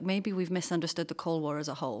maybe we've misunderstood the Cold War as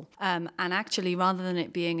a whole. And actually, rather than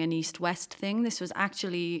it being an East-West thing, this was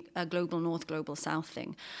actually a global North, global South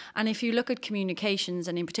thing. And if you look at communications,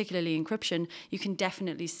 and in particularly encryption, you can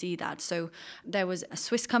definitely see that. So there was a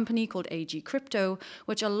Swiss company called AG Crypto,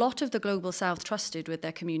 which a lot of the global South trusted with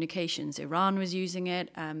their communications. Iran was using it,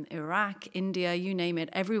 Iraq, India, you name it.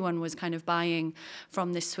 Everyone was kind of buying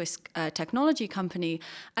from this Swiss technology company.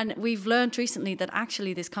 And we've learned recently that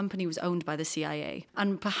actually this company was owned by the CIA.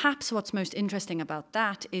 And perhaps what's most interesting about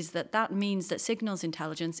that is that that means that signals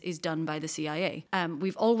intelligence is done by the CIA.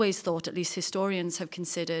 We've always thought, at least historians have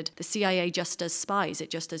considered, the CIA just does spies, it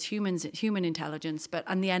just does human intelligence,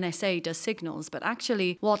 and the NSA does signals. But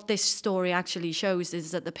actually, what this story actually shows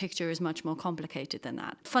is that the picture is much more complicated than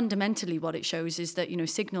that. Fundamentally, what it shows is that,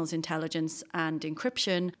 signals intelligence and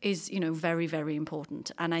encryption is, very, very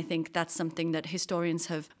important. And I think that's something that historians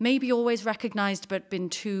have maybe always recognized but been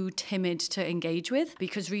too timid to engage with,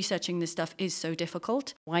 because researching this stuff is so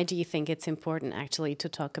difficult. Why do you think it's important actually to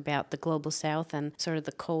talk about the global South and sort of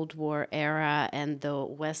the Cold War era and the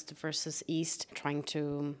West versus East trying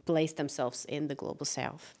to place themselves in the global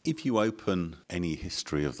South? If you open any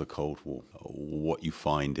history of the Cold War, what you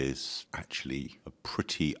find is actually a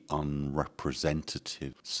pretty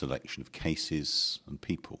unrepresentative selection of cases and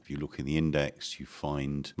people. If you look in the index, you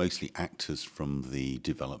find mostly actors from the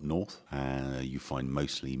developed North, you find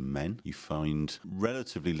mostly men, you find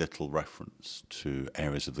relatively little reference to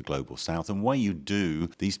areas of the global South. And where you do,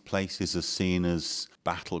 these places are seen as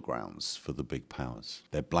battlegrounds for the big powers.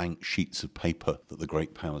 They're blank sheets of paper that the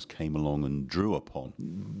great powers came along and drew upon.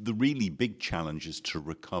 The really big challenge is to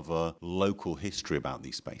recover local history about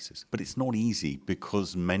these spaces. But it's not easy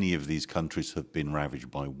because many of these countries have been ravaged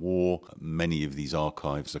by war. Many of these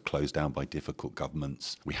archives are closed down by difficult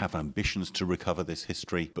governments. We have ambitions to recover this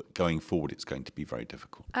history, but going forward it's going to be very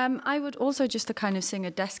difficult. I would also, just to kind of sing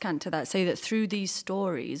a descant to that, say that through these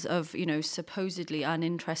stories of, supposedly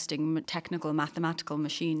uninteresting technical mathematical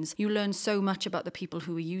machines, you learn so much about the people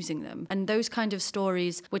who are using them. And those kind of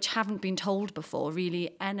stories, which haven't been told before,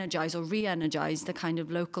 really energize or re-energize the kind of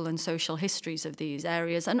local and social histories of these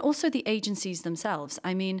areas, and also the agencies themselves.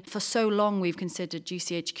 I mean, for so long we've considered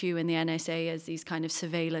GCHQ and the NSA as these kind of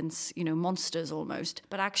surveillance, monsters almost.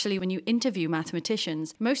 But actually, when you interview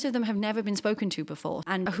mathematicians, most of them have never been spoken to before,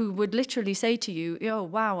 and who would literally say to you, oh,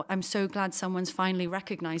 wow, I'm so glad someone's finally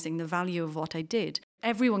recognizing the value of what I did.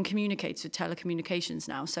 Everyone communicates with telecommunications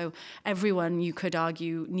now, so everyone, you could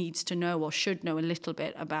argue, needs to know or should know a little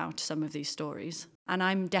bit about some of these stories. And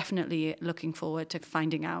I'm definitely looking forward to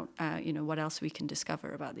finding out, what else we can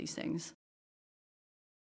discover about these things.